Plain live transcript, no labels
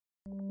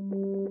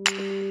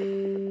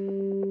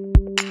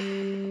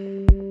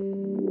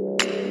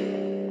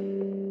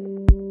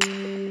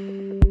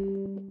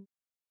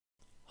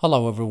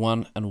Hello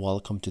everyone and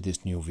welcome to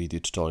this new video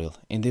tutorial.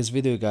 In this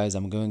video guys,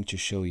 I'm going to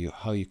show you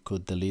how you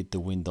could delete the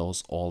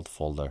Windows old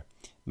folder.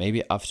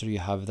 Maybe after you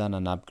have done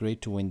an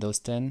upgrade to Windows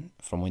 10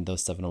 from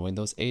Windows 7 or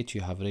Windows 8, you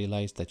have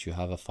realized that you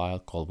have a file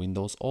called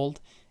Windows old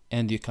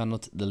and you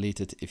cannot delete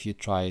it if you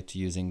try it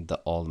using the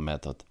old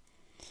method.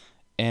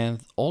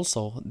 And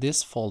also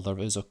this folder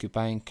is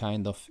occupying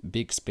kind of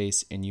big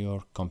space in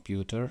your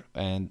computer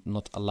and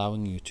not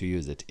allowing you to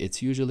use it.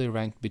 It's usually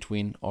ranked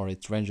between, or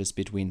it ranges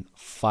between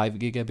 5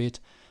 gigabit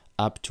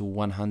up to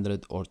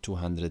 100 or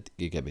 200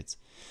 gigabits.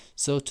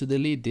 So to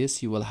delete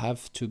this, you will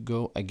have to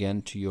go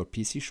again to your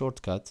PC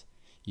shortcut.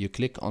 You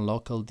click on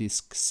local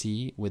disk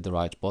C with the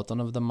right button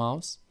of the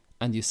mouse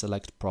and you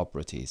select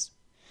properties.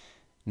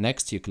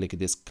 Next you click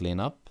this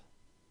cleanup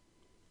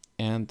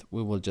and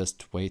we will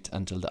just wait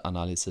until the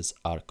analysis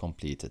are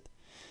completed.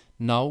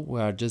 Now we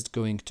are just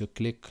going to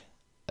click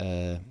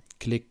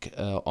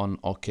on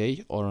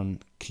OK or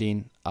on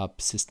clean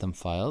up system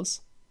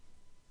files.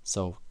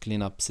 So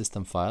clean up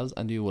system files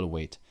and you will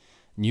wait.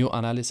 New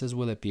analysis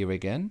will appear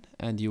again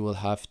and you will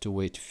have to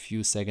wait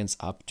few seconds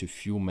up to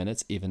few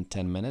minutes, even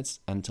 10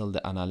 minutes until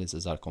the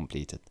analysis are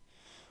completed.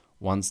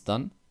 Once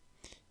done,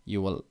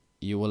 you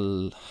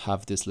will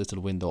have this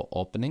little window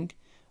opening.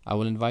 I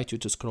will invite you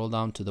to scroll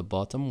down to the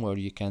bottom where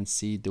you can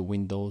see the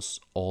Windows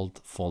old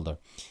folder.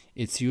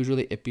 It's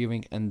usually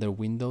appearing under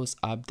Windows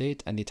Update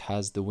and it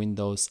has the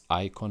Windows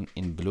icon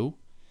in blue.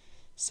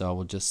 So I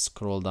will just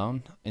scroll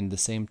down, in the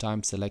same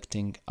time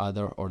selecting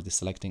other or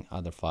deselecting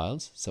other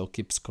files. So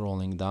keep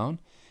scrolling down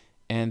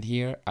and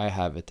here I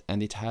have it,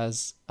 and it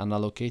has an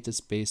allocated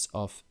space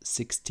of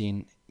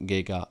 16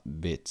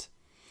 gigabit.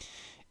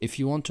 If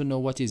you want to know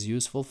what is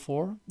useful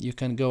for, you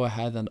can go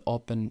ahead and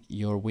open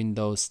your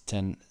Windows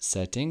 10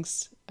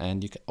 settings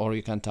and you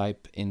can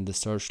type in the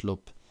search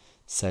loop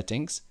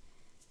settings.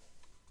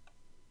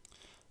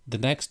 The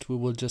next we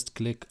will just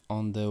click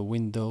on the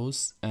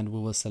Windows and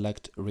we will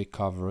select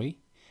recovery,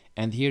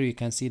 and here you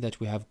can see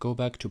that we have go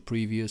back to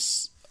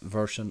previous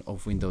version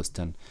of Windows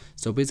 10.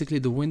 So basically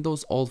the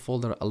Windows old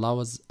folder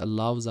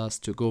allows us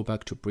to go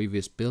back to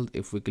previous build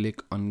if we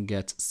click on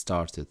get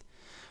started.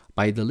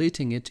 By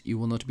deleting it, you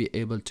will not be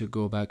able to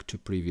go back to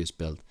previous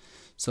build.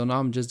 So now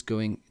I'm just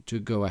going to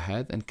go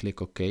ahead and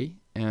click OK,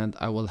 and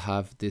I will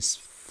have this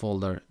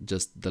folder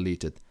just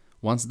deleted.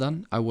 Once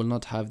done, I will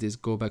not have this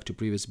go back to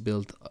previous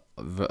build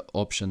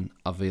option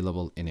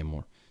available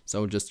anymore.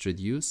 So I'll just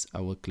reduce, I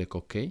will click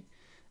OK,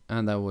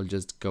 and I will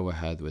just go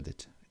ahead with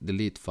it.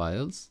 Delete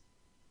files,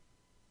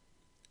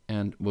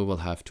 and we will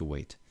have to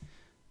wait.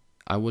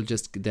 I will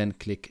just then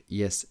click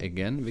yes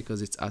again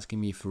because it's asking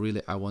me if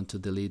really I want to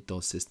delete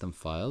those system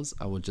files.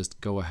 I will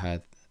just go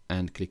ahead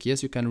and click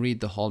yes. You can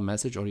read the whole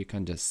message or you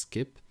can just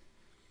skip,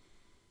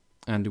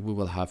 and we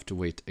will have to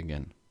wait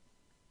again.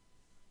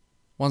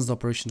 Once the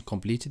operation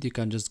completed, you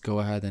can just go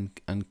ahead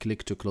and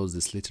click to close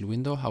this little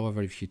window.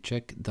 However, if you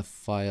check, the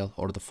file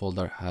or the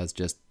folder has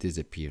just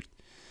disappeared.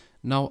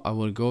 Now I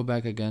will go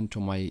back again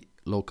to my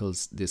local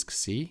disk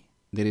C.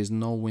 There is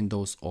no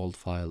Windows old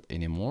file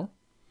anymore.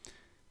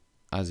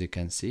 As you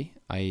can see,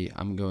 I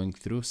am going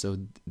through, so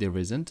there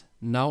isn't.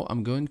 Now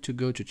I'm going to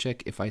go to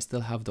check if I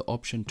still have the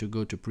option to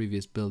go to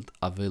previous build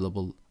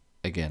available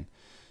again.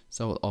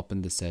 So I'll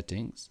open the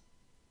settings,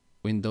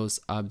 Windows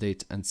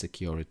Update and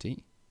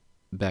Security,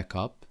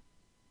 Backup.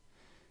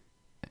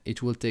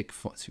 It will take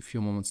a few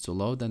moments to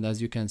load, and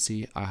as you can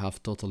see, I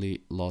have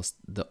totally lost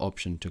the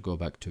option to go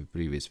back to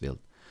previous build.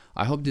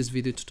 I hope this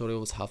video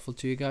tutorial was helpful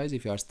to you guys.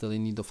 If you are still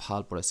in need of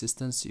help or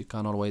assistance, you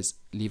can always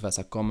leave us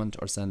a comment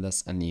or send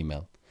us an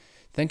email.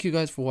 Thank you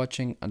guys for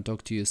watching, and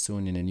talk to you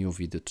soon in a new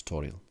video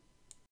tutorial.